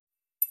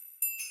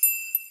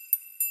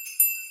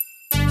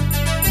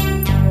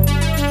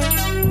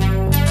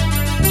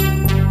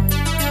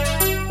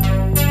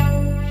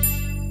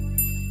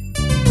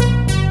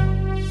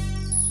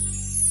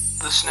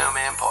the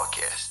Snowman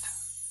Podcast.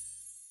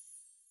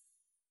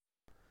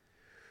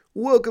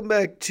 Welcome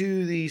back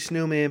to the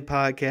Snowman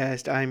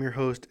Podcast. I'm your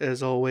host,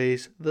 as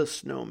always, the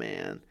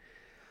Snowman.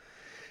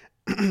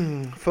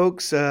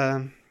 Folks,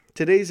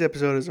 today's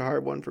episode is a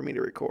hard one for me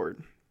to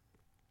record.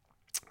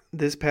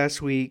 This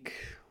past week,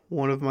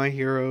 one of my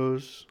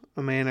heroes,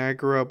 a man I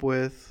grew up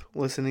with,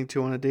 listening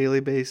to on a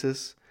daily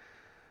basis,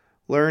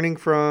 learning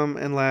from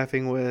and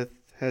laughing with,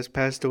 has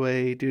passed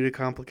away due to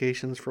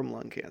complications from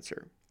lung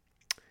cancer.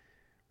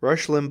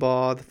 Rush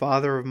Limbaugh, the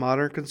father of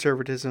modern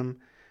conservatism,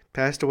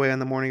 passed away on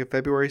the morning of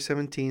February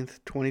 17th,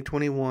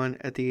 2021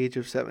 at the age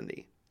of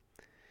 70.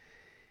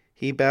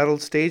 He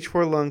battled stage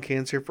 4 lung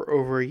cancer for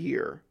over a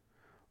year,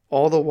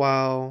 all the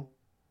while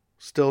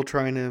still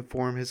trying to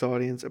inform his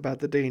audience about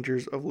the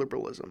dangers of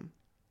liberalism.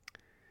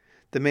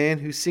 The man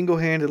who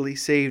single-handedly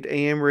saved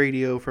AM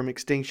radio from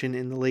extinction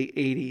in the late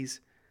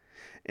 80s,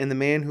 and the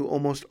man who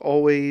almost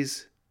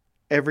always,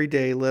 every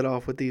day, led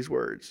off with these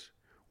words,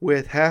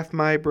 "With half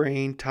my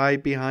brain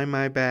tied behind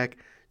my back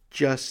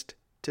just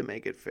to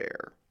make it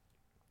fair."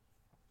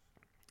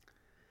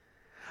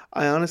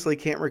 I honestly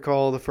can't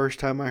recall the first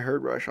time I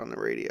heard Rush on the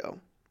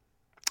radio.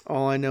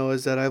 All I know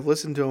is that I've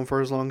listened to him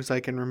for as long as I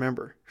can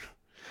remember.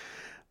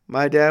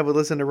 My dad would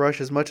listen to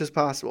Rush as much as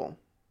possible.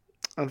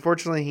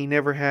 Unfortunately, he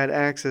never had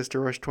access to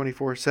Rush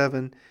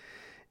 24/7.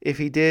 If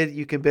he did,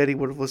 you can bet he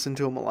would have listened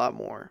to him a lot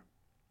more.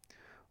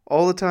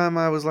 All the time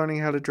I was learning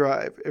how to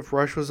drive, if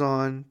Rush was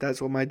on,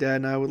 that's what my dad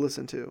and I would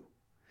listen to.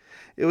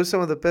 It was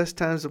some of the best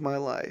times of my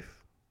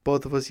life.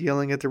 Both of us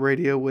yelling at the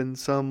radio when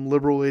some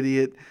liberal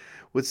idiot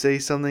would say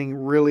something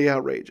really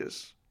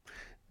outrageous.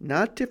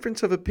 Not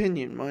difference of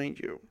opinion, mind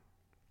you.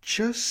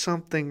 Just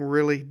something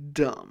really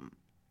dumb.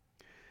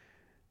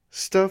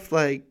 Stuff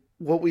like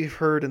what we've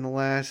heard in the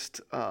last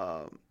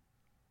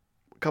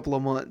couple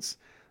of months.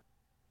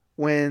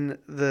 When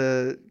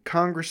the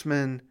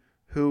congressman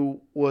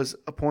who was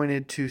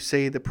appointed to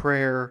say the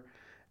prayer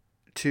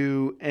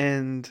to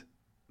end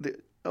the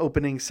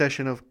opening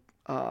session of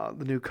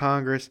the new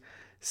Congress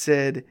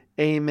said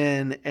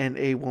amen and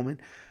a woman.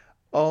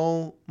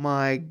 Oh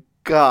my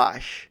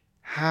gosh,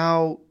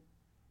 how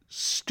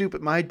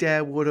stupid. My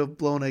dad would have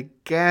blown a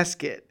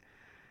gasket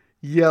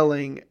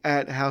yelling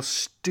at how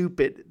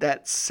stupid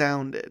that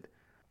sounded.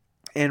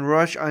 And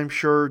Rush, I'm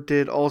sure,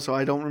 did also.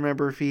 I don't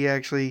remember if he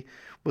actually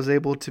was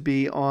able to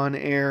be on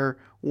air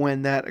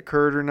when that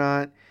occurred or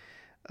not.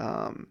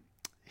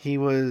 He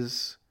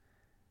was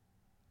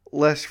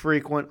less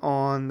frequent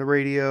on the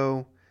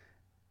radio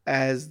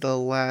as the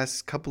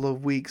last couple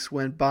of weeks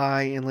went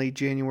by in late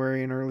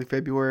January and early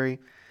February.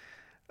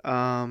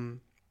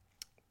 But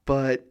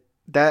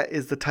that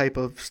is the type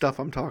of stuff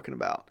I'm talking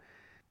about.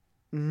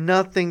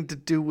 Nothing to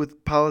do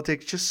with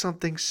politics, just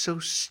something so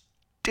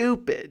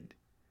stupid.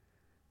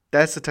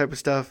 That's the type of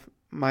stuff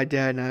my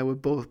dad and I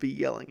would both be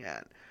yelling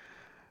at.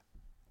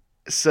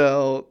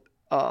 So,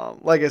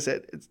 like I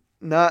said, it's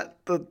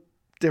not the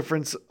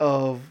difference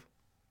of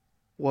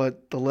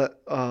what the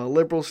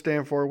liberals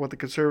stand for, what the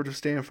conservatives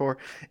stand for.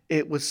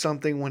 It was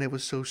something when it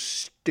was so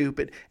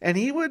stupid. And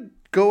he would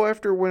go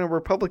after when a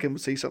Republican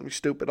would say something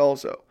stupid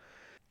also.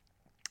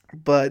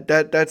 But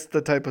that's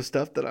the type of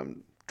stuff that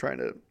I'm trying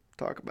to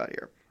talk about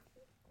here.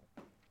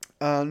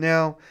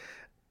 Now,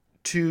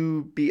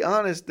 to be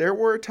honest, there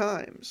were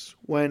times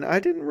when I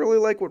didn't really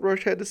like what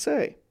Rush had to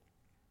say.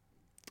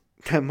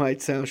 That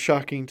might sound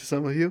shocking to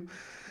some of you,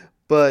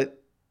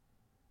 but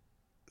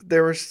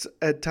there were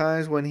at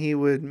times when he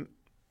would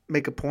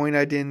make a point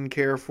I didn't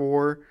care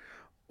for,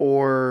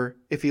 or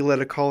if he let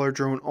a caller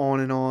drone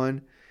on and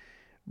on.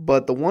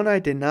 But the one I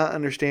did not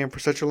understand for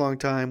such a long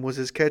time was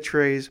his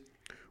catchphrase,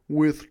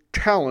 "with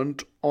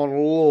talent on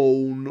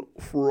loan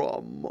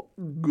from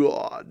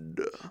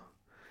God."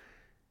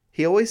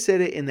 He always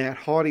said it in that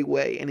haughty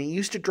way, and it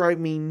used to drive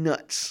me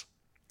nuts.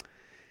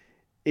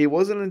 It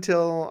wasn't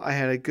until I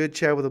had a good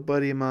chat with a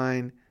buddy of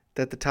mine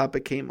that the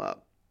topic came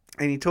up.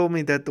 And he told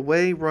me that the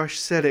way Rush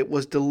said it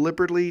was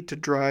deliberately to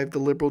drive the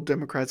liberal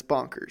Democrats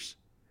bonkers.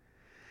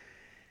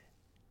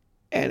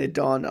 And it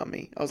dawned on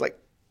me. I was like,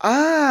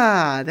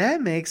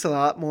 that makes a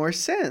lot more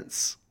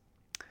sense.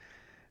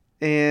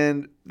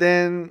 And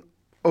then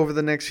over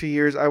the next few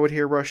years, I would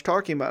hear Rush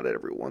talking about it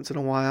every once in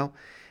a while.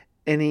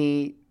 And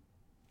he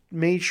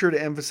made sure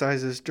to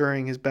emphasize this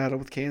during his battle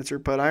with cancer.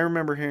 But I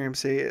remember hearing him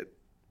say it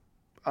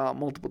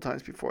multiple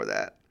times before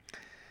that.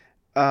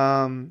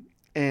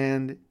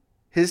 And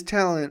his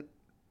talent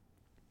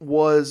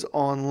was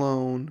on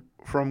loan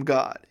from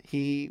God.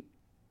 He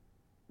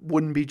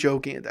wouldn't be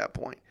joking at that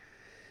point.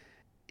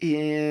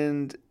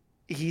 And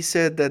he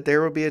said that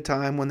there would be a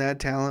time when that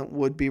talent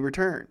would be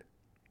returned.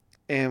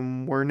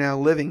 And we're now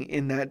living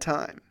in that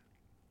time.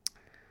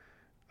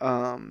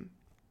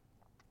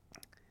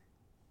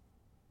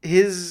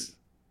 His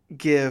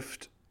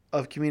gift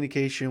of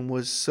communication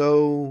was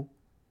so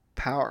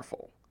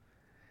powerful.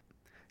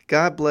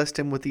 God blessed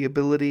him with the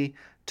ability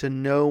to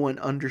know and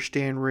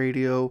understand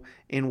radio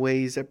in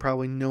ways that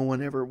probably no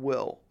one ever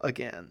will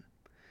again.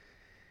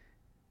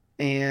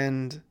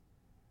 And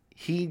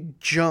he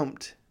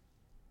jumped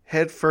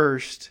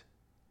headfirst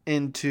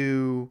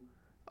into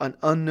an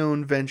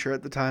unknown venture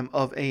at the time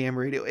of AM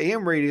radio.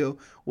 AM radio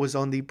was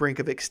on the brink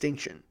of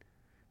extinction.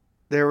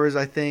 There was,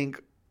 I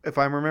think, if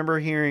I remember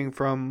hearing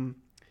from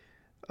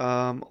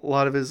a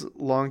lot of his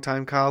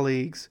longtime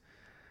colleagues,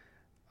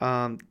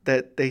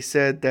 that they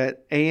said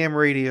that AM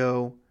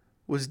radio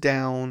was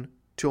down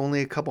to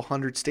only a couple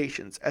hundred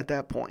stations at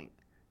that point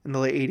in the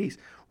late 80s.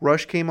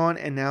 Rush came on,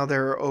 and now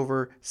there are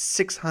over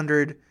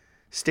 600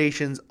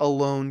 stations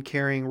alone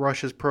carrying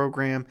Rush's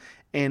program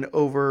and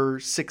over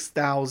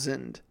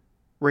 6,000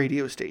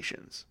 radio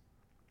stations.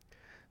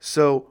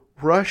 So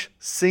Rush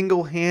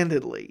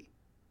single-handedly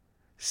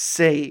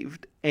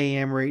saved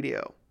AM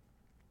radio.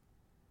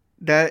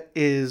 That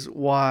is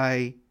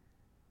why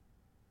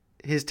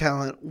his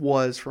talent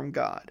was from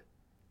God.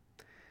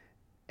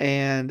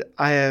 And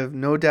I have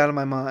no doubt in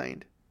my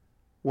mind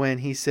when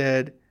he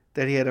said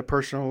that he had a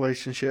personal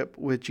relationship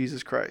with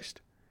Jesus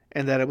Christ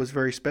and that it was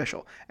very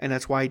special. And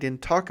that's why he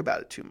didn't talk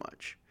about it too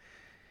much.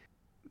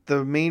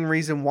 The main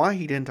reason why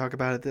he didn't talk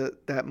about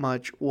it that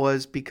much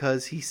was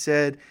because he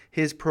said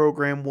his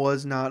program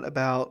was not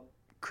about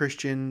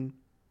Christian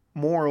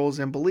morals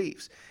and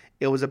beliefs.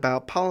 It was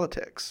about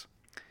politics.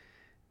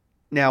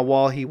 Now,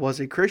 while he was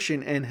a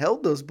Christian and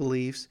held those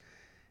beliefs,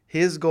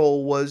 his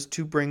goal was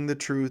to bring the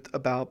truth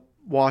about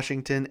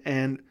Washington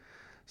and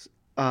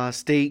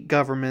state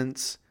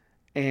governments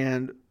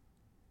and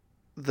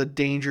the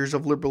dangers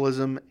of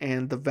liberalism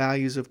and the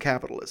values of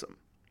capitalism.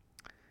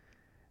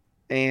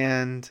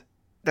 And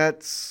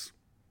that's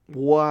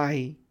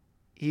why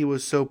he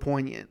was so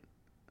poignant.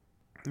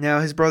 Now,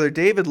 his brother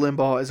David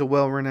Limbaugh is a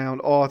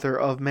well-renowned author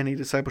of many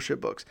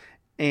discipleship books,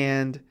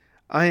 and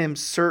I am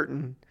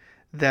certain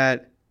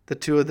that the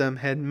two of them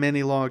had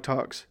many long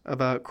talks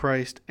about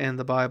Christ and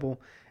the Bible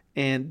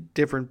and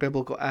different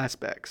biblical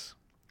aspects.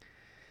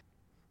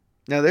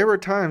 Now, there were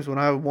times when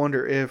I would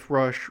wonder if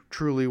Rush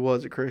truly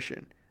was a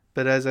Christian,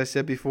 but as I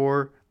said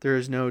before, there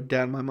is no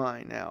doubt in my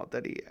mind now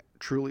that he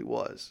truly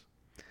was.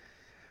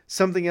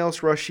 Something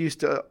else Rush used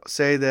to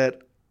say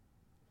that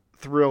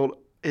thrilled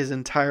his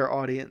entire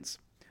audience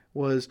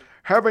was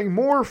having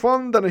more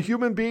fun than a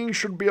human being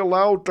should be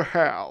allowed to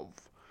have.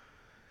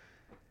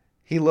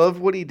 He loved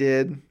what he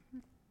did.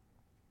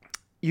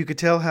 You could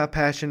tell how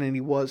passionate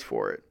he was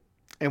for it.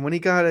 And when he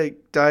got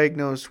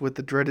diagnosed with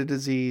the dreaded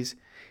disease,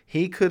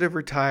 he could have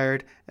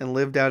retired and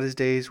lived out his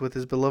days with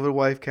his beloved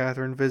wife,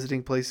 Catherine,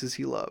 visiting places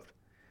he loved.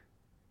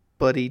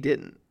 But he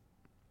didn't.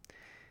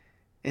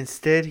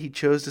 Instead, he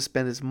chose to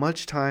spend as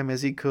much time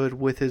as he could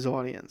with his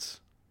audience.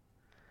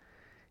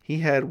 He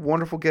had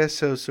wonderful guest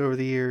hosts over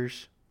the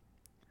years,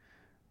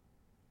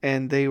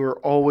 and they were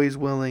always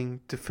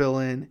willing to fill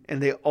in,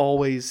 and they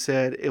always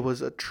said it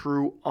was a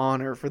true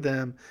honor for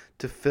them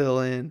to fill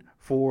in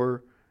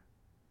for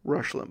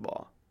Rush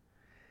Limbaugh.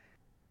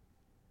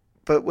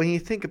 But when you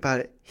think about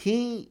it,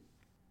 he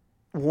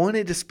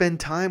wanted to spend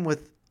time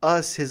with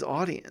us, his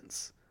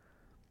audience,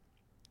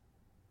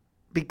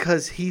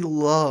 because he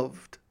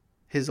loved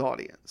his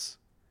audience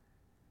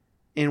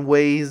in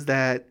ways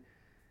that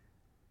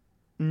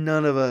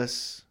none of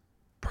us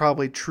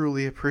probably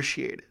truly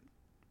appreciated.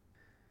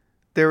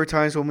 There were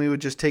times when we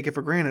would just take it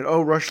for granted.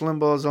 Oh, Rush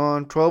Limbaugh's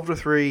on 12 to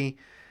 3,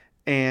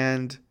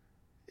 and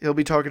he'll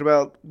be talking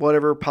about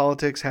whatever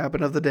politics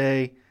happened of the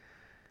day.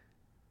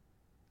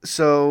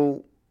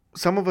 So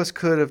some of us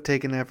could have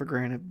taken that for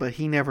granted, but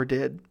he never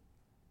did.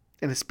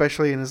 And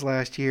especially in his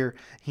last year,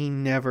 he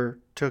never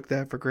took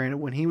that for granted.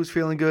 When he was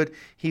feeling good,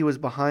 he was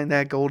behind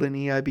that golden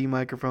EIB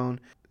microphone,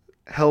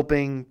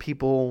 helping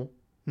people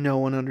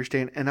know and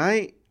understand. And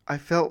I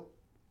felt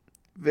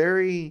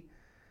very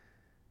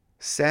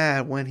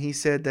sad when he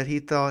said that he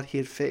thought he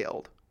had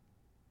failed,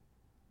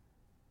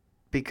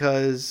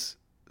 because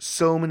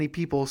so many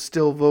people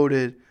still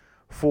voted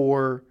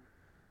for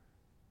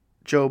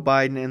Joe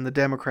Biden and the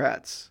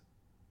Democrats,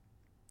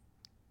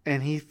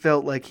 and he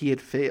felt like he had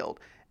failed.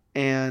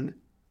 And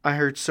I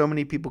heard so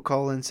many people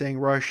call in saying,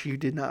 Rush, you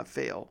did not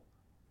fail.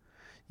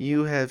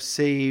 You have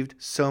saved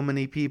so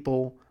many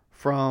people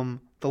from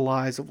the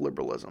lies of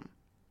liberalism.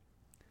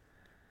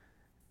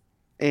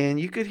 And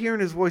you could hear in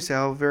his voice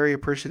how very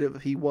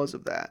appreciative he was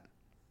of that.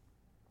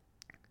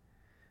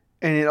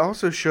 And it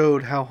also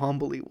showed how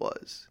humble he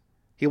was.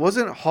 He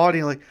wasn't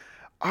haughty, like,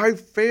 I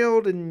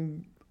failed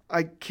and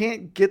I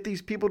can't get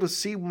these people to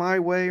see my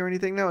way or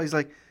anything. No, he's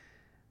like,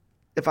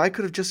 if I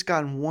could have just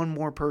gotten one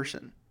more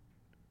person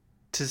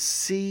to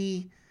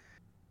see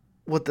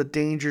what the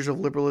dangers of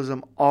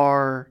liberalism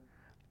are,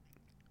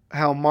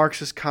 how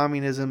Marxist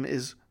communism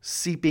is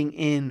seeping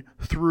in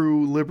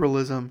through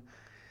liberalism.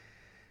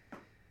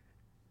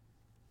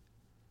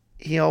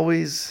 He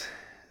always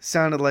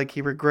sounded like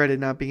he regretted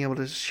not being able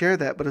to share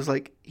that, but it was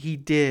like he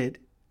did.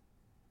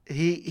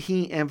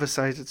 He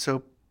emphasized it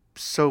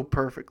so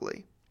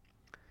perfectly.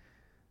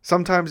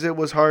 Sometimes it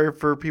was hard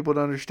for people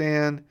to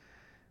understand,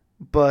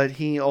 but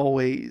he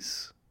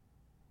always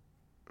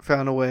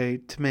found a way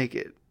to make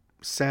it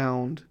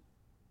sound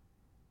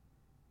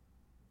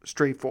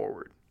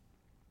straightforward.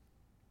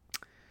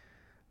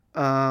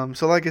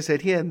 So like I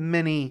said, he had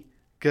many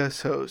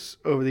guest hosts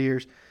over the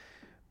years,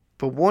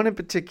 but one in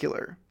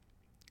particular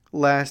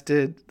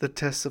lasted the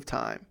test of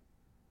time,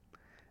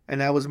 and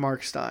that was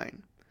Mark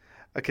Stein.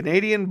 A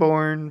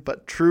Canadian-born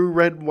but true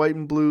red, white,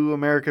 and blue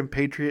American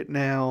patriot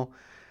now,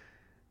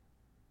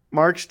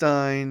 Mark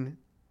Stein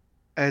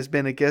has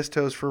been a guest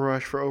host for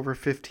Rush for over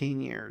 15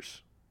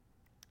 years.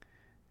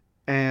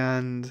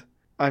 And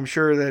I'm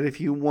sure that if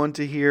you want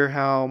to hear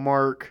how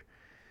Mark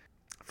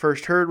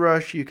first heard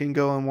Rush, you can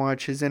go and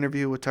watch his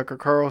interview with Tucker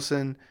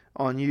Carlson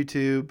on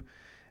YouTube,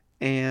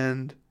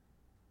 and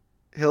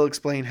he'll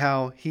explain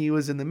how he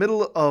was in the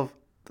middle of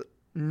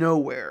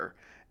nowhere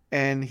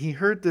and he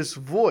heard this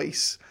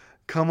voice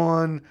come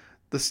on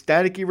the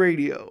staticky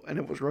radio, and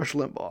it was Rush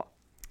Limbaugh.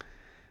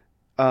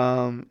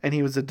 And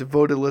he was a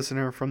devoted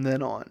listener from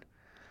then on.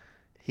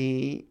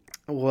 He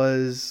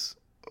was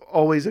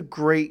always a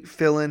great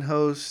fill-in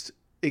host.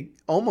 It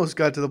almost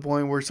got to the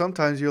point where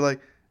sometimes you're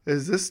like,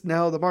 is this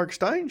now the Mark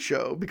Stein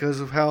show?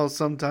 Because of how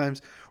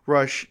sometimes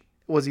Rush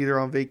was either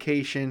on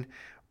vacation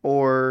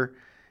or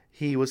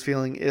he was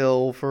feeling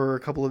ill for a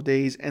couple of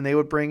days, and they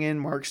would bring in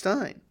Mark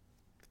Stein.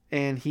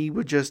 And he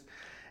would just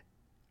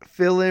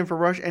fill in for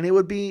Rush, and it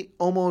would be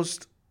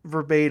almost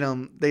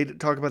verbatim. They'd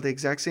talk about the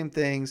exact same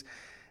things,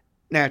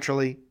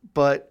 naturally,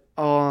 but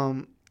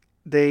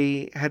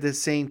they had the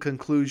same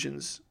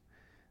conclusions.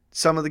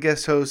 Some of the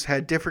guest hosts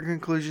had different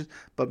conclusions,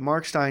 but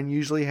Mark Stein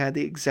usually had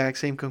the exact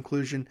same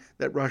conclusion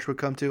that Rush would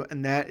come to,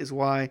 and that is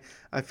why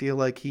I feel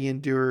like he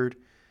endured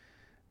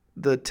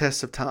the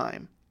test of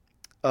time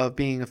of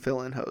being a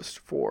fill-in host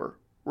for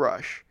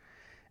Rush.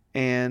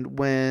 And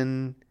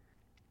when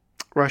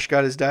Rush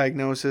got his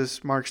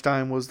diagnosis, Mark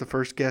Stein was the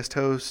first guest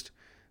host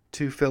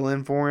to fill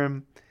in for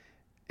him,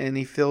 and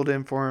he filled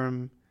in for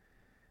him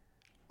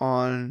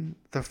on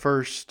the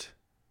first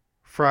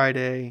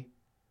Friday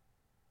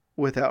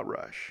without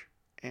Rush.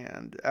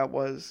 And that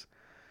was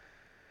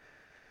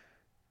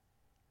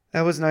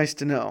nice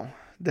to know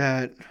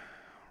that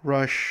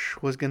Rush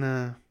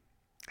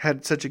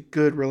had such a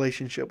good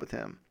relationship with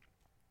him.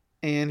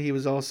 And he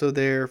was also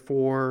there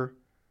for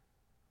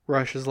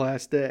Rush's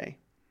last day.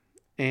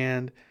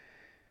 And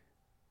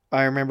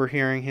I remember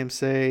hearing him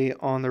say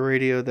on the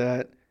radio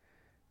that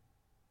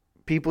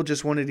people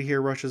just wanted to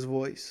hear Rush's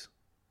voice.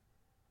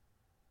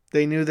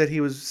 They knew that he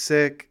was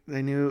sick.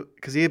 They knew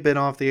because he had been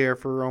off the air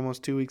for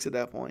almost 2 weeks at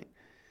that point.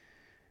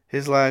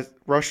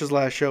 Rush's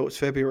last show was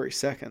February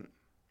 2nd.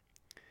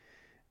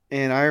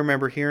 And I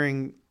remember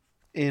hearing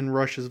in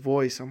Rush's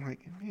voice, I'm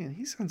like, man,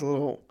 he sounds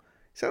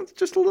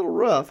just a little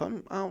rough.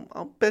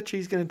 I'll bet you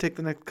he's going to take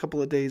the next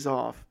couple of days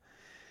off.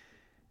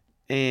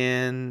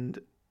 And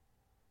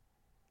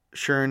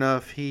sure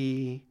enough,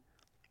 he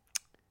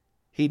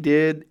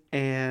did,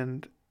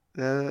 and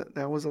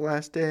that was the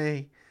last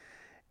day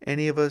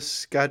any of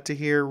us got to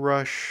hear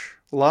Rush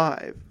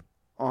live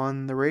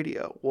on the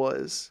radio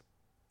was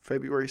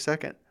February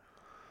 2nd.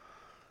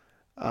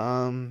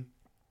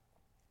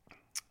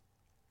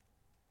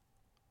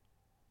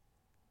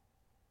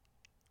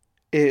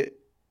 It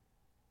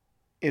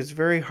is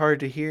very hard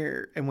to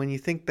hear, and when you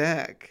think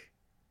back,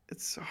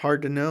 it's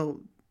hard to know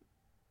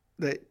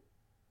that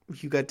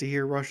you got to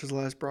hear Rush's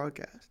last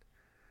broadcast.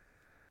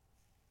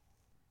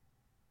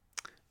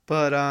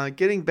 But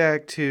getting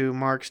back to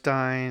Mark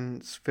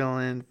Stein's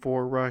fill-in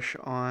for Rush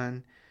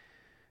on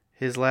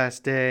his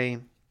last day,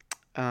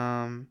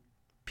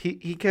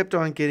 he kept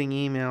on getting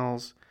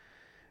emails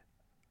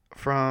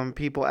from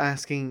people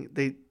asking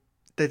that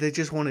they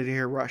just wanted to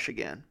hear Rush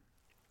again.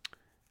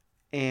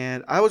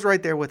 And I was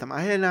right there with him.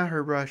 I had not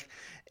heard Rush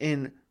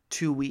in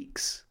 2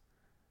 weeks.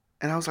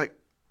 And I was like,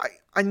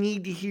 I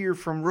need to hear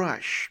from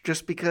Rush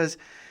just because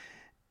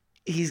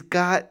he's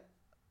got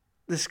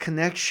this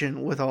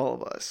connection with all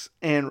of us.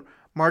 And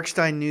Mark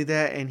Stein knew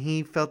that, and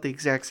he felt the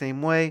exact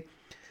same way.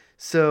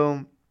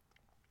 So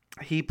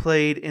he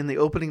played in the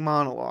opening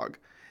monologue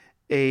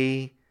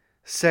a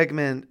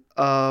segment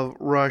of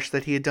Rush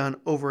that he had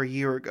done over a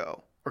year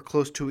ago, or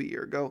close to a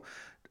year ago,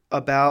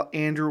 about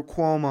Andrew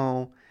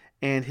Cuomo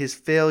and his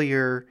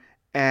failure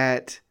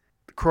at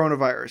the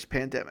coronavirus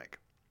pandemic.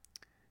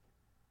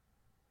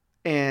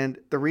 And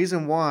the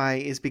reason why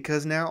is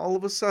because now all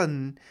of a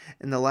sudden,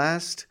 in the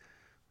last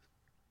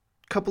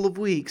couple of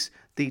weeks,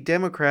 the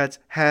Democrats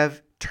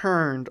have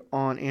turned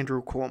on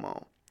Andrew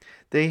Cuomo.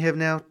 They have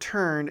now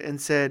turned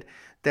and said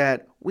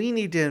that we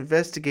need to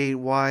investigate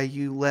why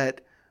you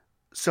let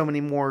so many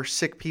more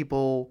sick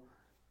people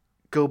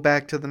go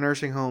back to the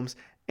nursing homes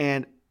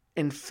and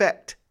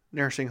infect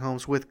nursing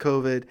homes with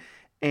COVID,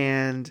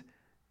 and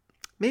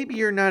maybe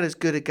you're not as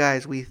good a guy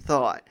as we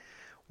thought.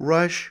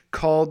 Rush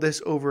called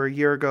this over a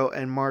year ago,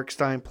 and Mark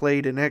Stein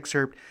played an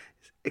excerpt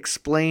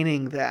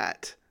explaining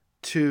that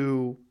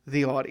to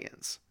the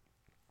audience.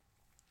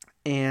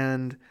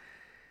 And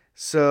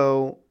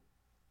so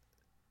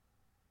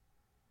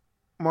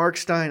Mark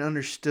Stein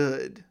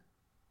understood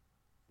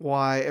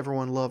why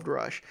everyone loved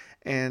Rush.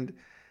 And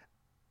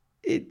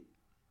it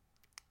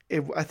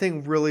I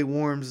think really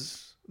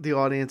warms the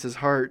audience's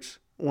hearts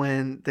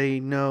when they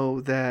know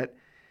that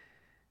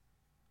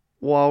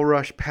while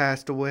Rush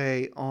passed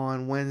away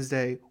on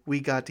Wednesday,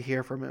 we got to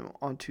hear from him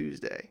on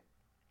Tuesday.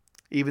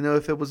 Even though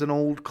if it was an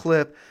old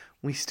clip,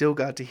 we still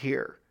got to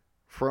hear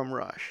from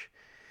Rush.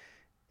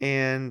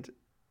 And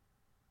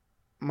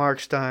Mark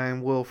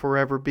Stein will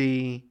forever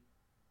be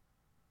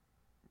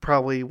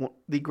probably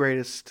the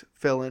greatest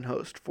fill-in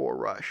host for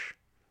Rush.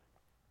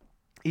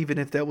 Even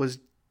if that was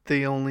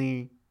the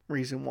only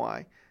reason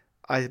why.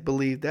 I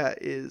believe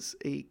that is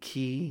a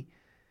key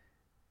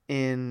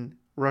in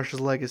Rush's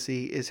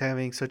legacy, is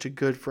having such a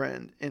good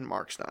friend in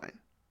Mark Stein.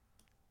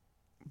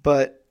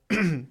 But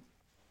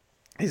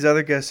his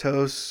other guest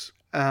hosts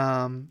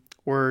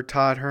were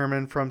Todd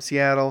Herman from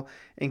Seattle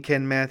and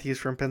Ken Matthews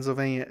from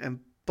Pennsylvania, and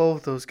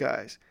both those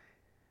guys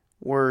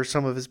were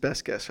some of his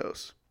best guest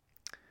hosts.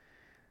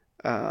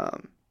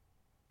 Todd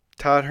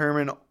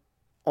Herman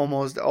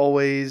almost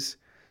always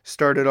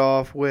started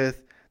off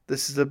with,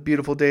 "This is a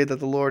beautiful day that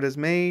the Lord has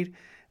made,"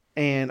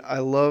 and I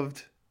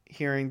loved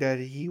hearing that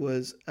he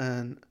was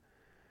an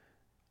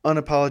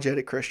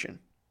unapologetic Christian.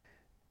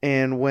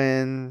 And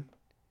when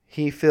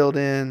he filled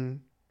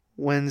in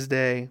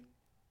Wednesday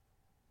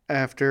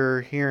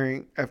after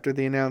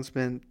the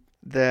announcement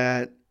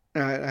that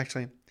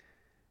actually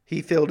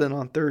he filled in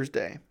on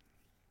Thursday,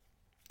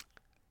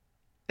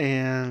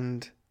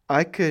 and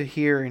I could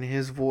hear in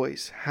his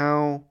voice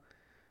how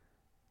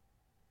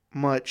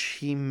much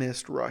he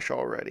missed Rush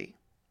already.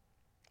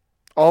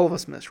 All of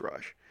us miss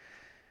Rush.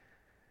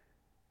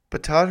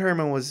 But Todd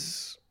Herman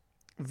was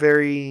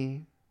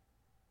very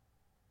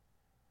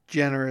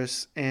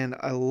generous, and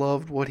I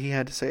loved what he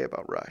had to say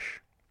about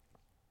Rush.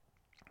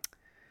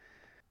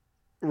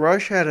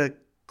 Rush had a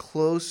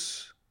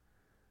close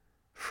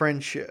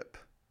friendship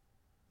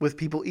with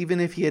people, even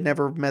if he had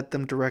never met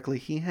them directly.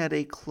 He had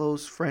a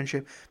close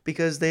friendship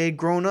because they had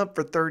grown up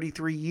for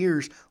 33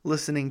 years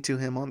listening to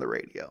him on the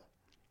radio.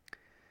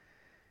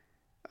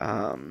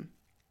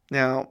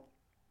 Now,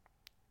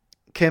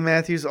 Ken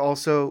Matthews,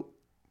 also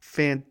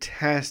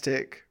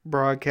fantastic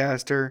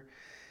broadcaster.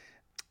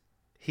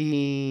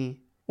 He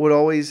would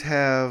always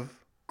have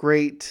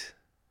great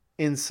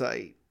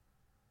insight,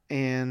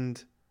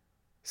 and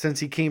since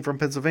he came from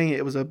Pennsylvania,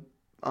 it was a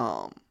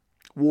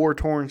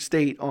war-torn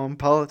state on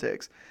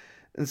politics,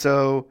 and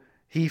so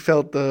he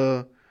felt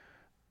the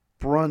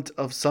brunt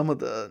of some of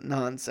the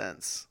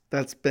nonsense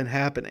that's been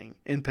happening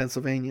in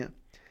Pennsylvania.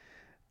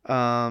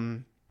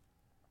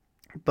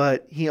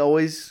 But he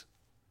always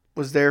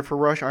was there for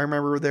Rush. I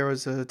remember there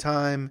was a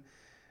time,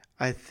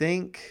 I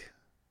think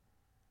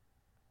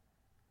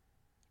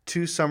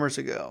 2 summers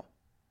ago,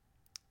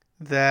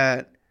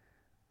 that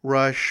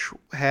Rush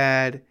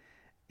had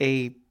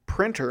a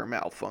printer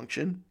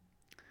malfunction,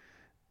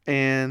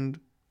 and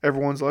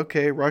everyone's like,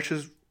 okay, Rush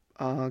is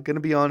going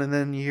to be on, and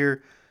then you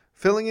hear,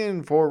 filling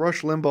in for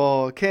Rush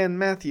Limbaugh, Ken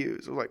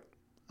Matthews. I was like,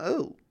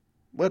 oh,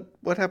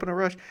 what happened to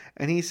Rush?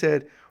 And he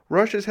said,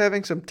 Rush is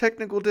having some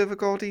technical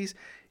difficulties.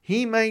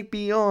 He might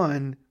be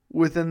on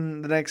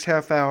within the next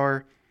half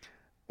hour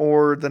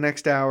or the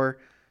next hour.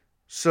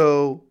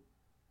 So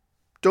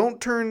don't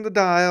turn the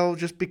dial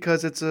just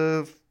because it's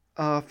a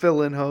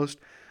fill-in host.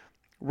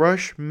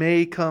 Rush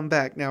may come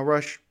back. Now,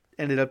 Rush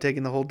ended up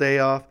taking the whole day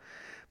off,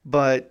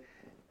 but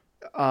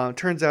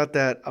turns out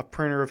that a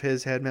printer of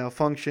his had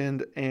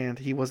malfunctioned and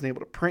he wasn't able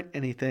to print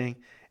anything.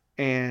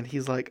 And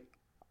he's like,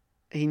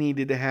 he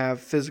needed to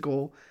have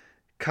physical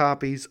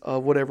copies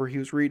of whatever he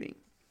was reading.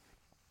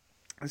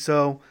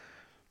 So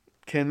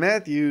Ken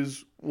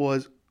Matthews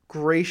was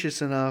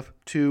gracious enough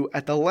to,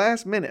 at the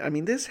last minute, I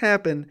mean, this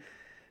happened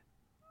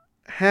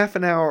half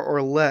an hour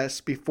or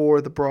less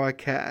before the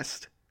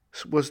broadcast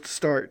was to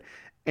start,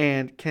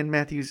 and Ken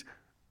Matthews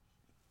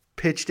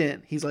pitched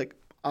in. He's like,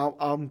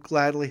 I'll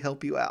gladly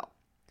help you out.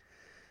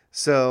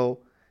 So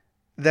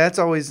that's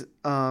always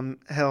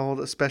held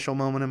a special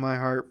moment in my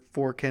heart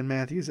for Ken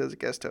Matthews as a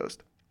guest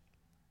host.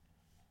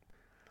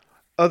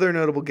 Other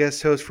notable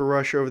guest hosts for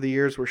Rush over the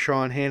years were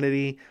Sean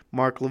Hannity,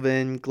 Mark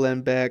Levin,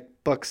 Glenn Beck,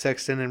 Buck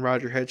Sexton, and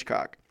Roger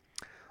Hitchcock.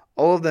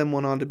 All of them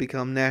went on to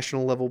become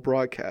national-level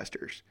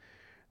broadcasters.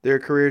 Their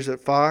careers at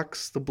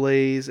Fox, The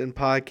Blaze, and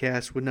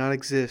podcasts would not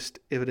exist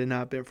if it had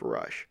not been for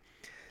Rush.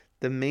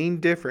 The main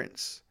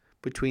difference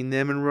between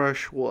them and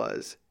Rush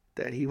was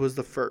that he was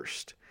the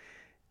first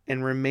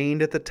and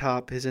remained at the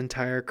top his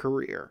entire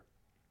career.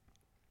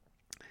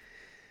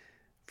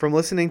 From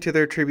listening to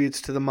their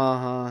tributes to the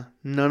Maha,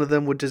 none of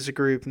them would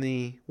disagree with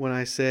me when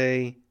I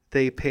say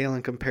they pale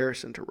in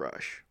comparison to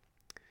Rush.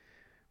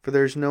 For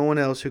there's no one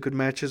else who could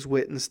match his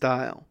wit and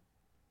style.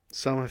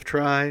 Some have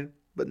tried,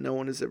 but no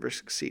one has ever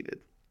succeeded.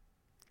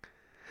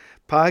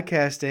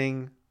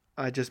 Podcasting,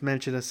 I just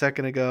mentioned a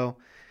second ago,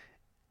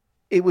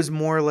 it was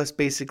more or less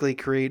basically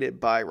created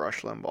by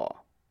Rush Limbaugh.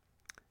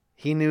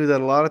 He knew that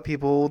a lot of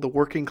people, the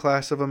working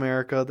class of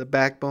America, the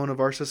backbone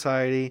of our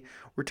society,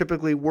 were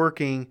typically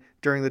working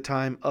during the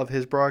time of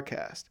his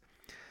broadcast.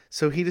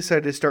 So he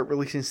decided to start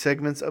releasing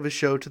segments of his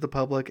show to the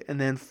public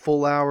and then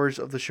full hours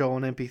of the show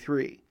on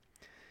MP3.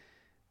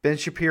 Ben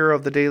Shapiro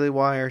of the Daily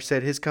Wire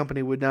said his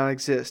company would not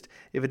exist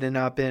if it had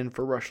not been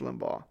for Rush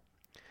Limbaugh.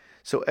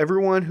 So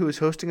everyone who is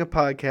hosting a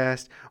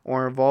podcast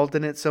or involved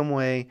in it some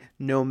way,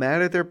 no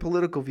matter their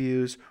political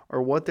views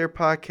or what their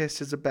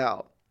podcast is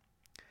about,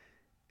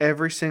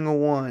 every single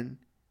one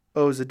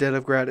owes a debt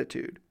of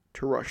gratitude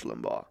to Rush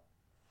Limbaugh.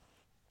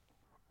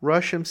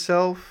 Rush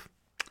himself,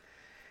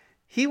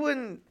 he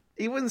wouldn't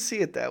see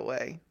it that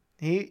way.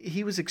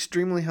 He was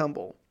extremely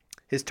humble.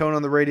 His tone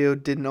on the radio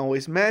didn't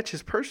always match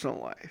his personal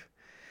life.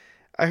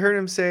 I heard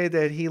him say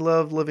that he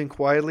loved living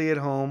quietly at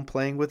home,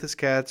 playing with his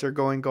cats, or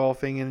going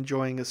golfing and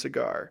enjoying a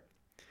cigar.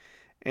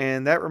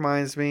 And that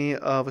reminds me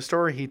of a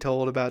story he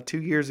told about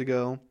 2 years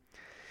ago.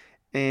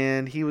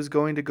 And he was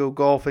going to go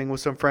golfing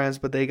with some friends,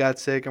 but they got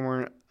sick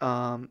and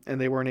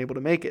they weren't able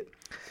to make it.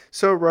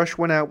 So Rush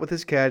went out with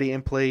his caddy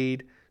and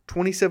played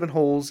 27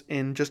 holes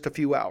in just a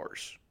few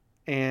hours.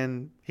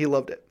 And he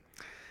loved it.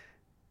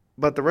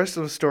 But the rest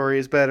of the story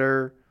is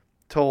better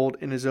told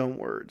in his own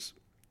words.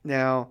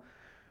 Now,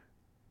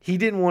 he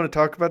didn't want to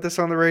talk about this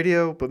on the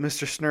radio, but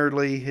Mr.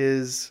 Snerdley,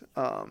 his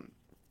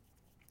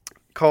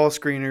call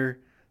screener,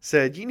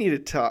 said, "You need to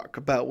talk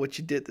about what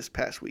you did this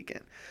past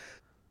weekend."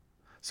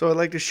 So I'd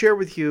like to share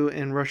with you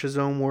in Rush's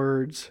own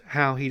words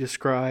how he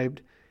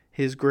described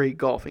his great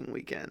golfing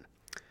weekend.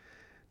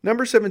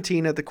 Number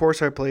 17 at the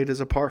course I played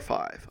is a par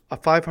 5, a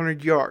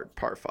 500-yard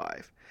par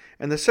 5.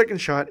 And the second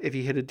shot, if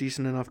you hit a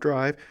decent enough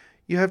drive,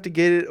 you have to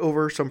get it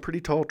over some pretty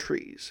tall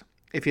trees.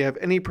 If you have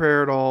any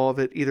prayer at all of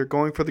it either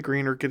going for the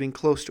green or getting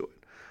close to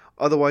it.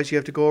 Otherwise, you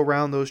have to go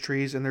around those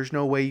trees, and there's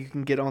no way you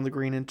can get on the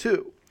green in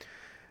two.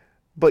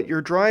 But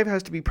your drive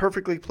has to be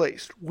perfectly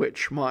placed,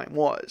 which mine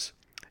was.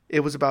 It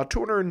was about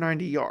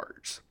 290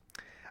 yards.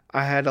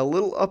 I had a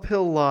little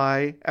uphill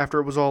lie after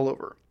it was all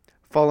over,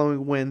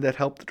 following wind that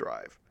helped the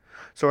drive.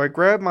 So I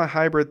grabbed my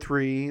Hybrid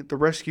 3, the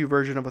rescue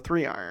version of a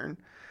 3-iron.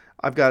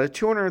 I've got it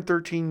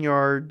 213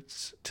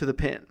 yards to the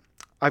pin.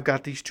 I've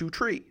got these two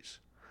trees.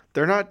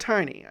 They're not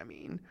tiny,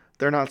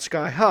 they're not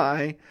sky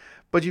high,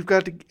 but you've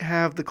got to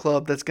have the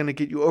club that's going to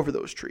get you over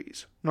those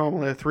trees.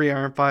 Normally a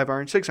 3-iron,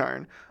 5-iron,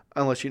 6-iron,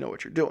 unless you know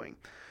what you're doing.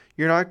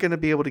 You're not going to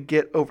be able to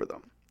get over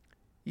them.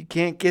 You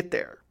can't get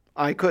there.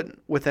 I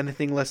couldn't with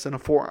anything less than a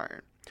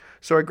 4-iron.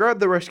 So I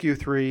grabbed the Rescue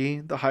 3,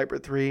 the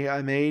Hybrid 3.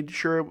 I made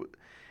sure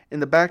in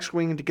the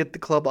backswing to get the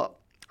club up.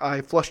 I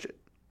flushed it.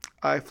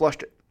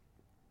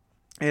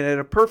 And at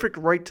a perfect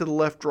right to the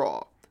left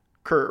draw.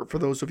 Curve, for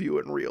those of you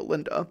in Rio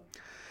Linda.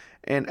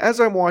 And as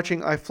I'm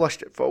watching, I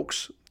flushed it,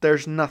 folks.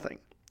 There's nothing.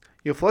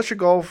 You flush a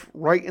golf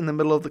right in the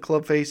middle of the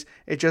club face,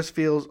 it just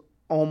feels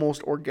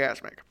almost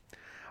orgasmic.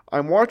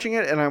 I'm watching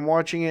it, and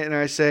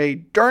I say,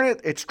 darn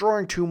it, it's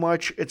drawing too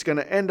much. It's going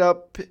to end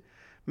up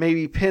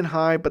maybe pin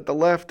high, but the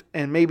left,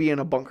 and maybe in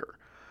a bunker.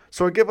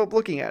 So I give up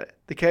looking at it.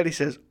 The caddy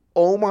says,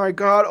 oh my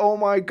God,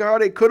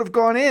 it could have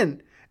gone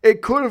in.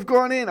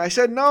 I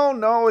said,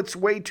 no, it's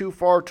way too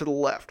far to the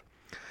left.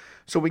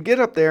 So we get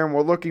up there, and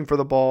we're looking for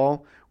the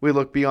ball. We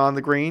look beyond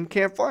the green,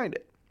 can't find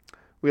it.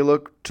 We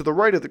look to the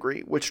right of the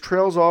green, which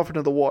trails off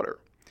into the water.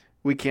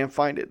 We can't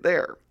find it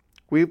there.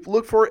 We've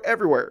looked for it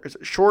everywhere. Is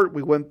it short?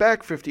 We went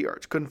back 50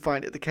 yards. Couldn't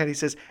find it. The caddy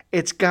says,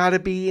 it's got to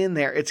be in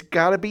there. It's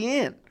got to be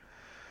in.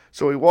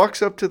 So he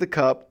walks up to the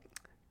cup,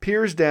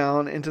 peers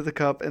down into the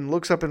cup, and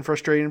looks up in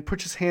frustration,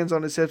 puts his hands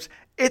on his hips.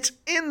 It's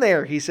in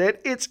there, he said.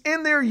 It's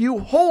in there. You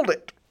hold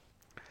it.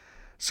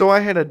 So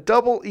I had a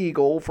double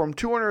eagle from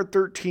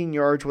 213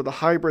 yards with a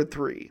Hybrid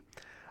 3.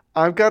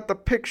 I've got the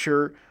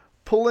picture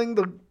pulling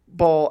the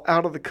ball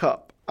out of the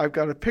cup. I've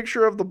got a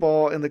picture of the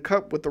ball in the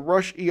cup with the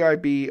Rush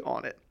EIB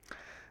on it.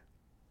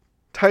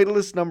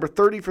 Titleist number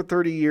 30 for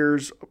 30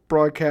 years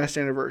broadcast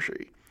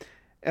anniversary.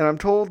 And I'm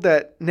told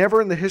that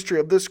never in the history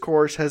of this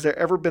course has there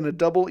ever been a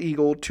double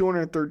eagle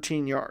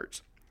 213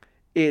 yards.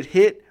 It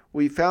hit,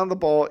 we found the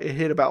ball, it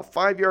hit about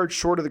 5 yards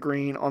short of the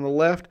green on the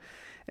left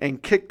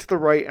and kicked to the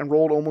right and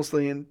rolled almost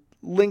the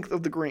length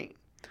of the green.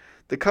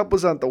 The cup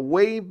was at the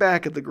way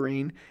back of the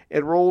green.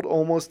 It rolled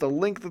almost the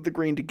length of the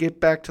green to get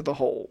back to the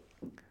hole.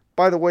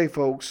 By the way,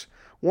 folks,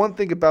 one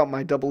thing about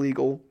my double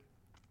eagle,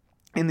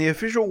 in the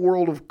official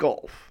world of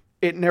golf,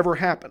 it never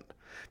happened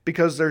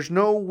because there's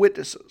no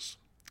witnesses.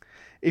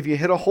 If you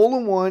hit a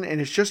hole-in-one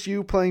and it's just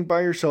you playing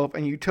by yourself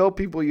and you tell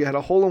people you had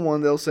a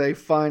hole-in-one, they'll say,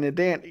 fine and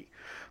dandy.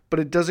 But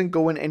it doesn't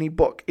go in any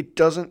book. It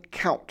doesn't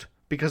count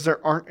because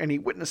there aren't any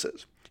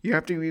witnesses. You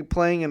have to be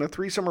playing in a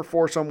threesome or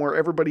foursome where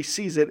everybody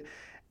sees it.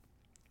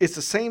 It's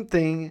the same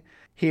thing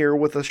here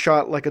with a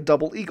shot like a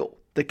double eagle.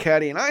 The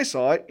caddy and I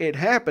saw it. It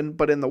happened,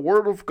 but in the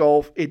world of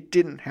golf, it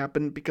didn't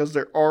happen because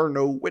there are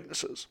no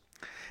witnesses.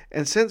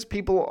 And since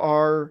people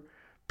are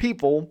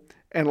people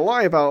and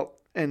lie about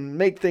and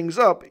make things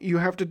up, you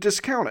have to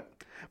discount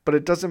it. But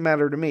it doesn't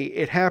matter to me.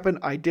 It happened,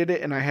 I did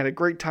it, and I had a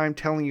great time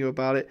telling you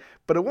about it.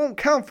 But it won't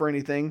count for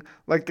anything.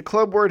 Like the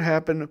club where it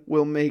happened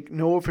will make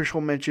no official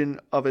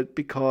mention of it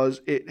because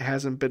it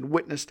hasn't been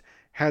witnessed,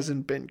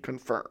 hasn't been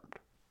confirmed.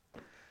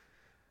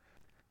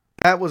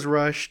 That was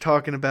Rush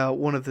talking about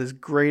one of his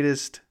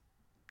greatest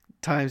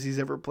times he's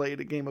ever played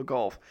a game of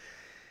golf.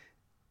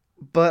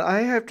 But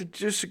I have to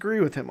disagree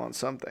with him on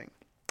something.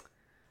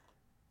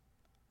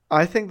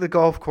 I think the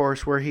golf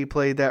course where he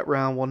played that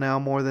round will now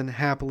more than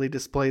happily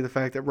display the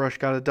fact that Rush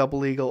got a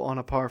double eagle on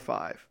a par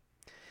 5.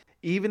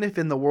 Even if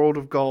in the world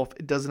of golf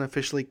it doesn't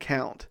officially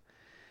count,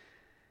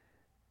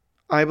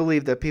 I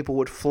believe that people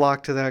would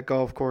flock to that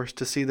golf course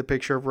to see the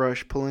picture of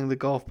Rush pulling the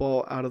golf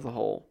ball out of the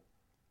hole,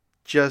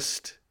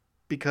 just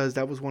because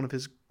that was one of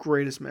his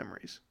greatest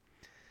memories.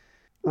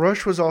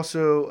 Rush was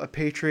also a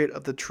patriot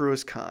of the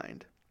truest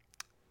kind.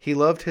 He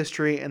loved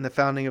history and the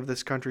founding of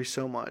this country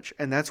so much,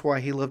 and that's why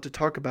he loved to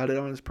talk about it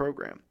on his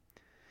program.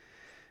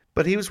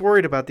 But he was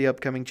worried about the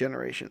upcoming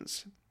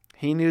generations.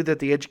 He knew that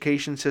the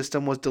education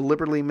system was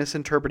deliberately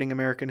misinterpreting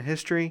American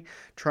history,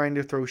 trying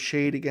to throw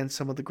shade against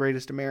some of the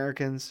greatest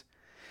Americans.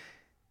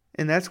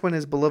 And that's when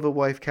his beloved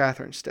wife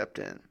Catherine stepped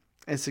in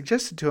and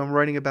suggested to him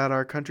writing about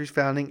our country's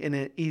founding in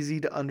an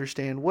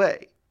easy-to-understand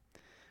way.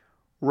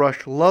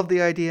 Rush loved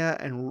the idea,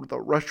 and the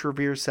Rush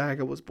Revere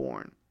saga was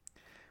born.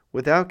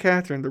 Without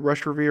Catherine, the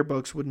Rush Revere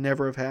books would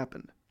never have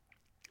happened.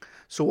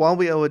 So while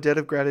we owe a debt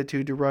of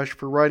gratitude to Rush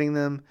for writing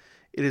them,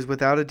 it is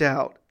without a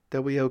doubt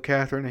that we owe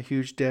Catherine a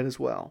huge debt as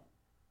well.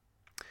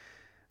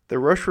 The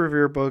Rush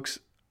Revere books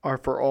are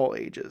for all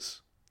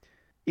ages.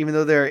 Even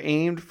though they are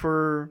aimed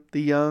for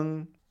the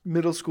young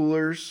middle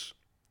schoolers,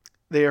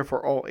 they are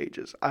for all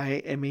ages. I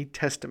am a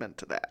testament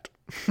to that.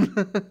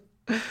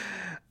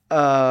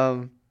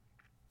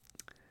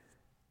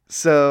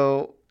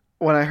 So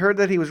when I heard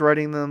that he was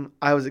writing them,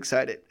 I was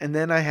excited. And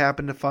then I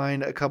happened to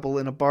find a couple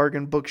in a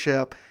bargain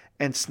bookshop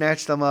and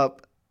snatched them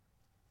up.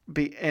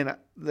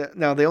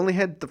 Now, they only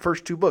had the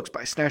first two books,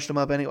 but I snatched them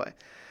up anyway.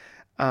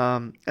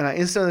 And I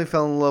instantly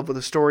fell in love with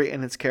the story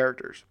and its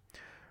characters.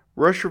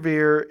 Rush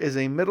Revere is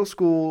a middle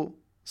school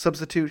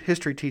substitute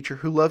history teacher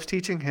who loves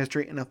teaching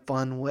history in a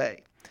fun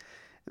way.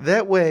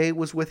 That way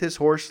was with his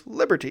horse,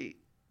 Liberty.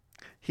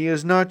 He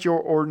is not your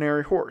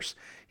ordinary horse.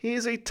 He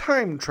is a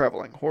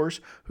time-traveling horse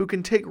who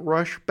can take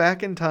Rush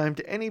back in time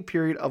to any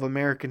period of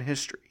American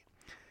history.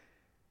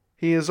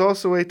 He is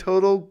also a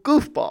total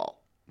goofball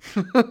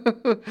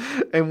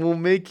and will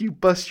make you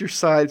bust your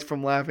sides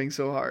from laughing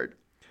so hard.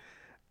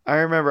 I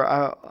remember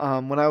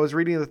when I was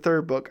reading the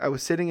third book, I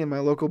was sitting in my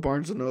local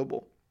Barnes &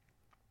 Noble,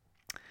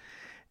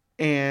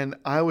 and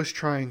I was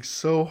trying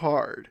so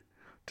hard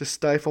to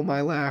stifle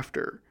my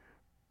laughter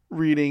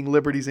reading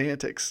Liberty's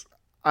antics.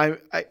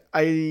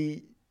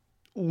 I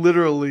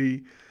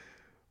literally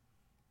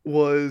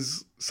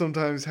was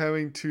sometimes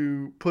having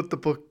to put the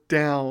book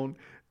down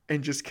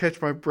and just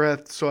catch my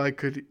breath so I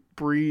could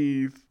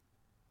breathe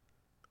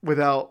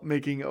without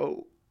making a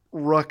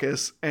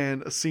ruckus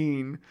and a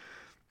scene,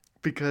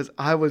 because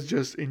I was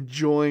just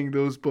enjoying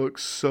those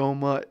books so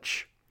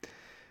much.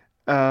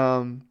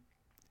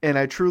 And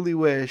I truly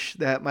wish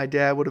that my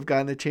dad would have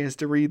gotten a chance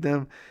to read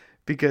them,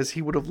 because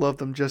he would have loved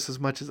them just as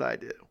much as I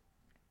do.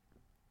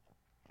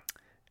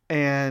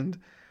 And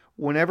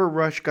whenever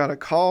Rush got a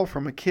call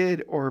from a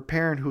kid or a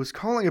parent who was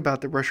calling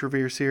about the Rush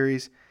Revere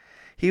series,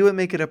 he would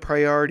make it a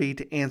priority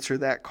to answer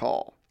that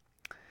call.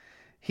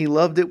 He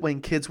loved it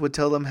when kids would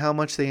tell them how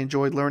much they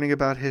enjoyed learning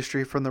about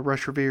history from the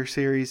Rush Revere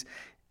series,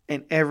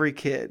 and every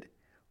kid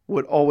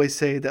would always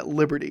say that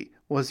Liberty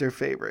was their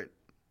favorite.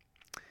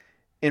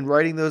 In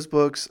writing those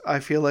books, I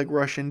feel like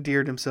Rush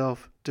endeared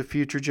himself to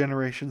future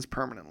generations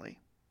permanently.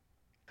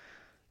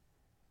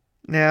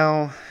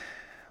 Now,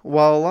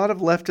 while a lot of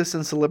leftists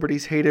and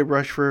celebrities hated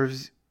Rush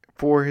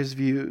for his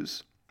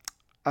views,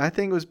 I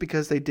think it was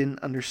because they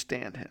didn't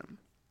understand him.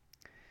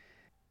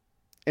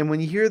 And when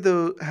you hear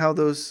how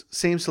those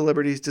same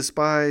celebrities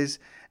despise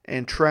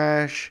and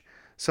trash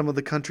some of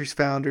the country's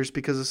founders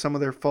because of some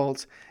of their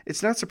faults,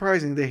 it's not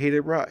surprising they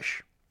hated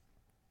Rush.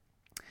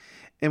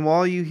 And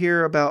while you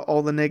hear about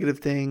all the negative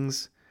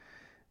things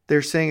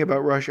they're saying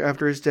about Rush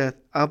after his death,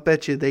 I'll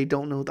bet you they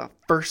don't know the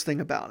first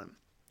thing about him.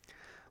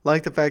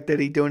 Like the fact that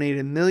he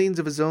donated millions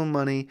of his own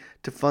money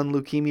to fund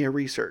leukemia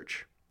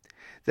research,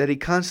 that he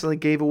constantly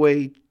gave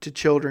away to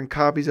children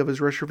copies of his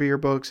Rush Revere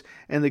books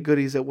and the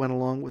goodies that went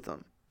along with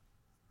them,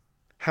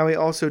 how he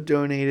also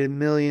donated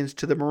millions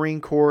to the Marine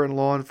Corps and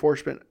Law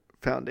Enforcement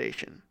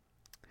Foundation.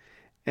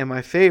 And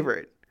my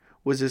favorite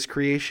was his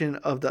creation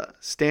of the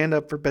Stand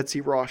Up for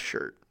Betsy Ross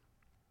shirt.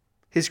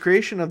 His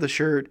creation of the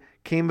shirt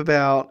came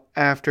about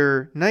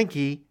after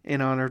Nike,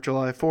 in honor of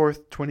July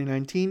 4th,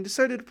 2019,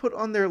 decided to put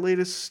on their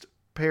latest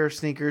pair of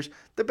sneakers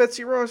the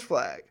Betsy Ross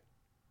flag.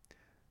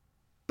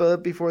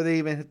 But before they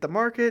even hit the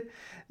market,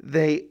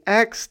 they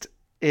axed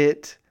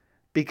it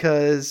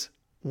because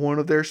one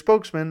of their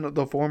spokesmen,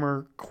 the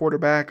former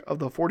quarterback of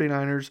the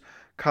 49ers,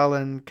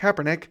 Colin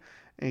Kaepernick,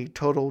 a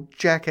total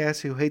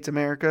jackass who hates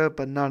America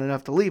but not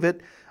enough to leave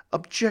it,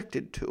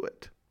 objected to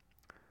it,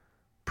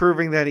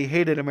 proving that he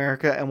hated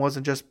America and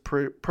wasn't just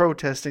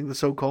protesting the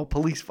so-called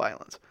police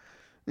violence.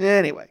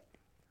 Anyway,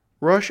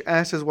 Rush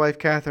asked his wife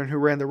Catherine, who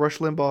ran the Rush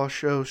Limbaugh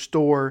show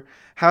store,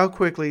 how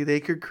quickly they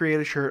could create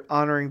a shirt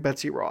honoring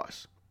Betsy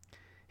Ross.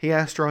 He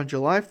asked her on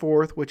July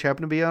 4th, which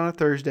happened to be on a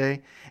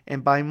Thursday,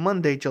 and by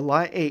Monday,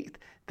 July 8th,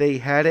 they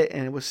had it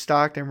and it was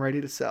stocked and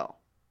ready to sell.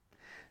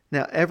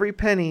 Now, every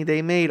penny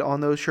they made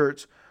on those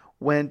shirts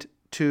went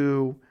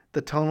to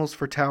the Tunnels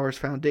for Towers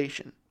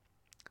Foundation.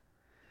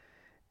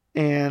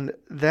 And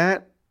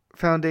that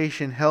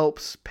foundation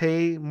helps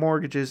pay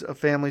mortgages of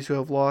families who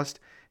have lost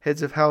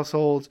heads of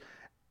households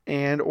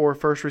and or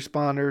first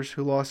responders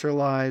who lost their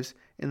lives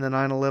in the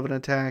 9/11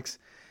 attacks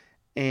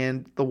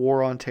and the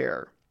war on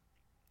terror.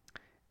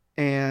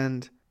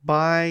 And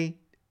by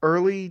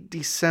early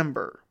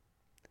December,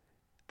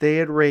 they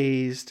had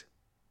raised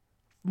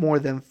more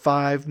than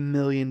 $5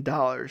 million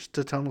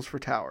to Tunnels for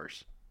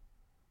Towers.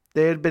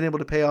 They had been able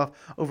to pay off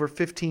over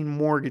 15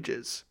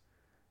 mortgages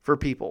for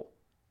people.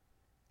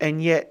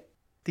 And yet,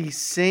 these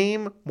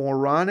same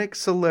moronic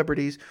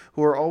celebrities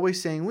who are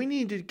always saying, we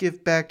need to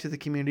give back to the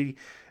community,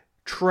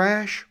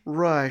 trash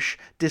Rush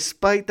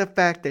despite the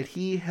fact that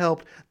he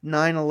helped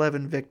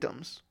 9/11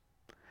 victims.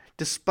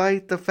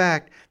 Despite the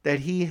fact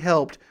that he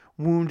helped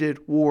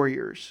wounded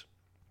warriors.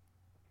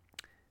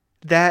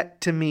 That,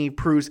 to me,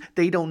 proves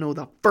they don't know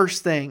the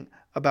first thing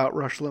about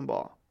Rush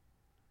Limbaugh.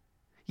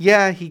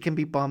 Yeah, he can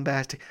be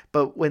bombastic,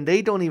 but when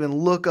they don't even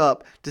look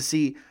up to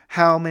see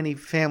how many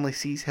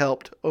families he's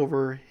helped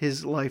over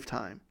his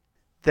lifetime,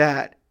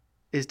 that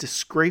is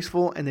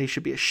disgraceful, and they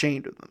should be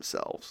ashamed of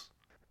themselves.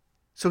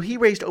 So he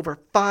raised over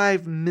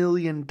 $5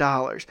 million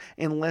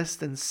in less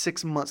than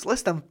 6 months,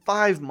 less than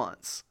 5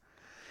 months.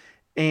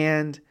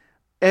 And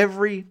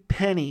every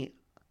penny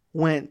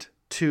went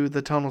to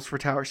the Tunnels for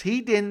Towers. He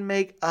didn't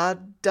make a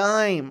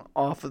dime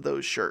off of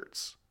those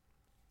shirts.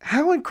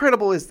 How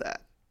incredible is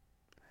that?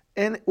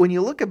 And when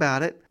you look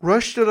about it,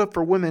 Rush stood up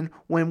for women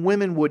when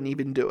women wouldn't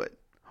even do it.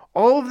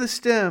 All of this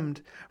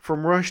stemmed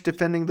from Rush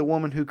defending the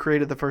woman who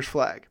created the first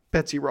flag,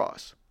 Betsy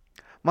Ross.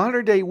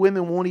 Modern day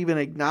women won't even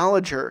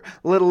acknowledge her,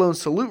 let alone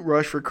salute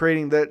Rush for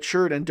creating that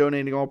shirt and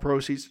donating all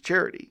proceeds to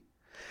charity.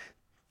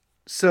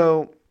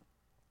 So,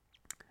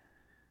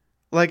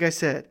 like I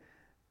said,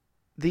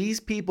 these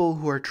people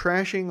who are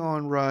trashing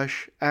on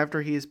Rush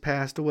after he has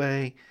passed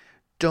away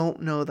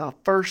don't know the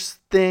first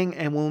thing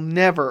and will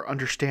never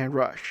understand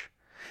Rush.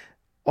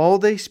 All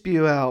they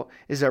spew out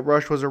is that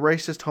Rush was a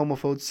racist,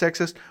 homophobe,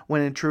 sexist,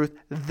 when in truth,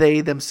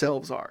 they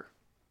themselves are.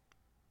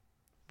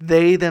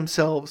 They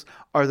themselves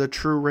are the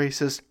true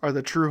racists, are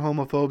the true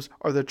homophobes,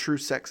 are the true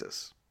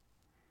sexists.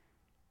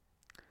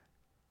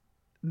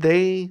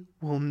 They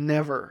will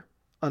never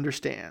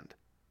understand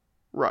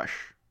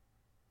Rush.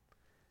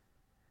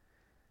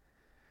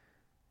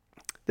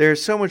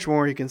 There's so much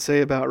more you can say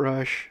about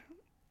Rush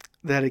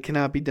that it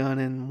cannot be done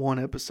in one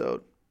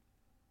episode.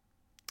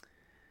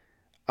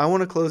 I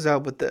want to close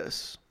out with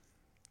this.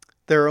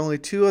 There are only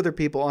 2 other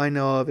people I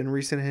know of in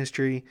recent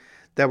history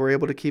that were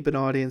able to keep an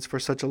audience for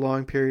such a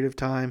long period of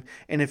time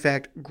and in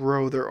fact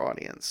grow their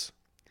audience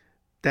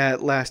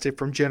that lasted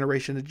from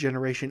generation to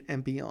generation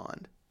and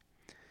beyond.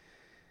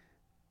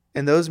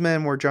 And those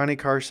men were Johnny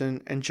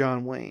Carson and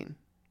John Wayne.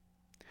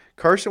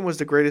 Carson was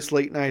the greatest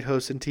late night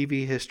host in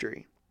TV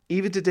history.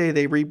 Even today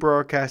they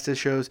rebroadcast his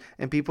shows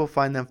and people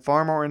find them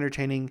far more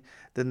entertaining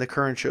than the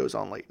current shows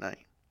on late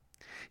night.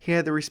 He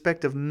had the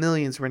respect of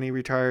millions when he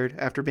retired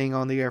after being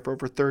on the air for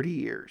over 30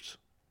 years.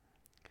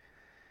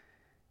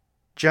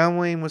 John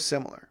Wayne was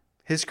similar.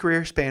 His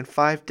career spanned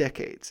 5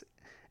 decades,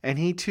 and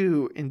he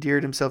too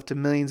endeared himself to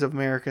millions of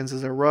Americans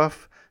as a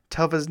rough,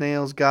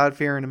 tough-as-nails,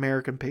 God-fearing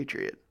American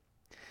patriot.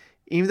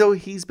 Even though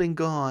he's been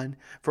gone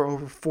for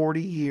over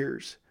 40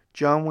 years,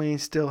 John Wayne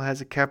still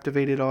has a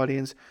captivated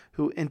audience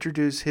who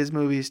introduce his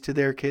movies to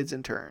their kids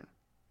in turn.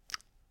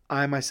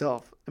 I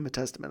myself am a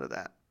testament of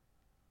that.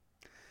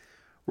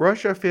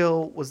 Rush, I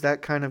feel, was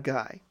that kind of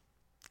guy.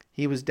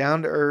 He was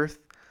down to earth,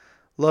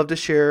 loved to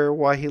share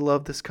why he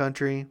loved this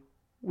country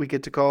we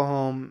get to call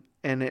home,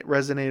 and it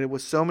resonated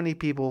with so many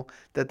people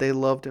that they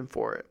loved him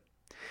for it.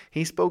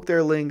 He spoke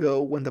their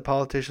lingo when the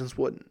politicians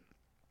wouldn't.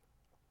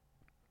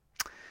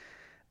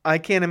 I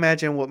can't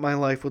imagine what my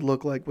life would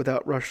look like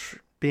without Rush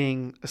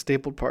being a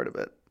stapled part of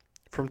it.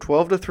 From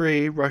 12 to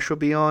 3, Rush would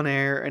be on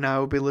air, and I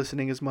would be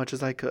listening as much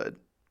as I could.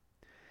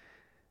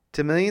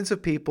 To millions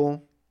of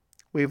people,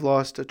 we've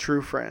lost a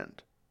true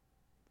friend,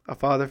 a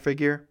father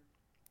figure,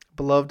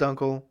 beloved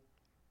uncle,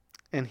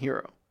 and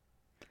hero.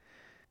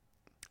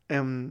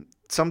 And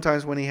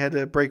sometimes when he had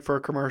to break for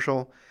a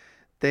commercial,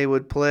 they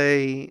would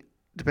play,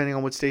 depending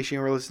on what station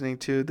you were listening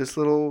to, this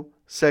little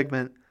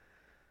segment,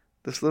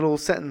 this little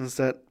sentence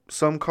that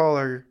some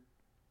caller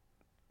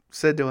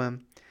said to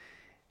him.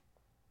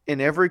 In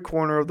every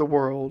corner of the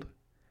world,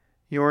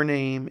 your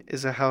name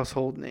is a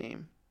household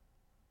name.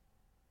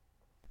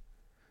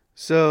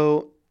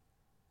 So,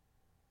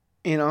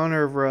 in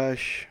honor of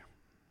Rush,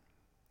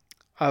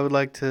 I would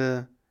like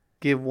to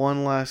give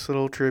one last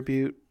little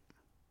tribute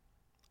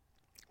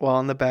while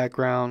in the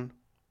background,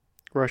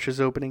 Rush's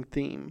opening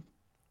theme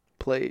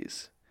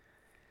plays.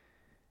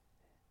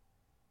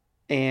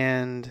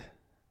 And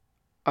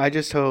I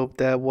just hope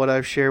that what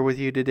I've shared with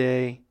you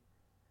today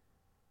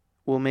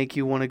will make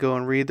you want to go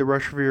and read the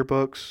Rush Revere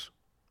books,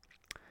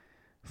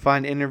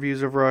 find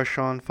interviews of Rush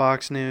on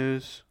Fox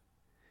News,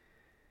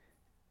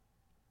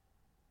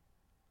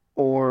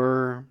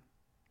 or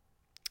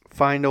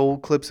find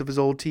old clips of his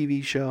old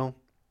TV show,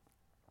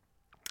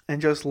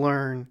 and just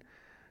learn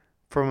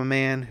from a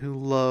man who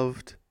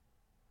loved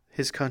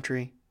his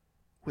country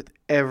with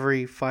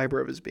every fiber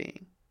of his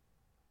being.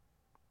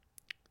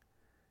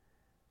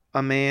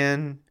 A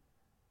man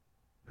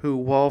who,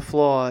 while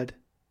flawed,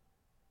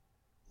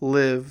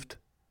 lived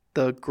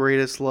the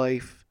greatest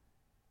life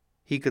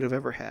he could have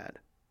ever had.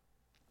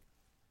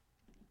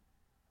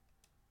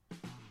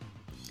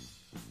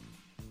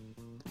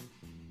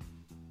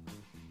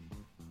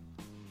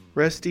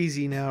 Rest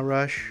easy now,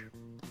 Rush.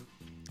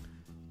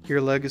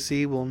 Your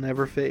legacy will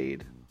never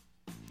fade.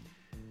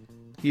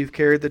 You've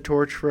carried the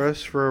torch for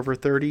us for over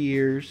 30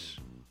 years,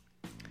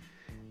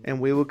 and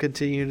we will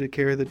continue to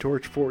carry the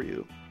torch for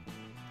you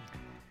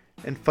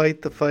and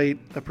fight the fight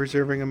of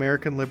preserving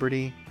American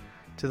liberty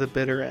to the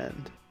bitter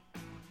end.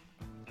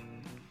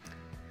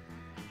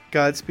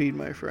 Godspeed,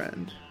 my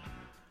friend.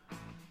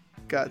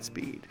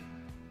 Godspeed.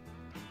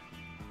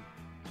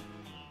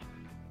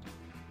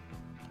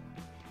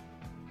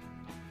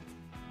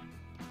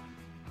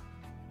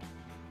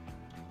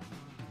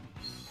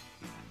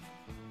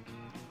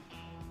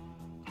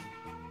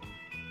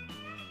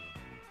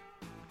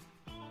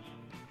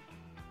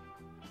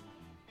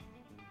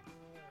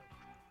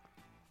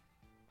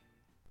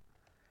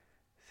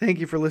 Thank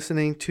you for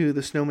listening to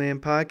the Snowman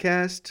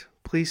Podcast.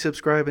 Please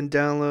subscribe and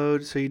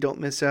download so you don't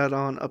miss out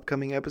on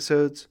upcoming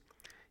episodes.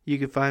 You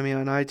can find me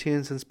on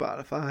iTunes and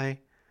Spotify.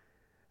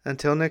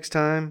 Until next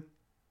time,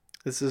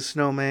 this is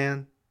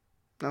Snowman.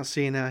 I'll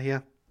see you now,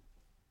 yeah.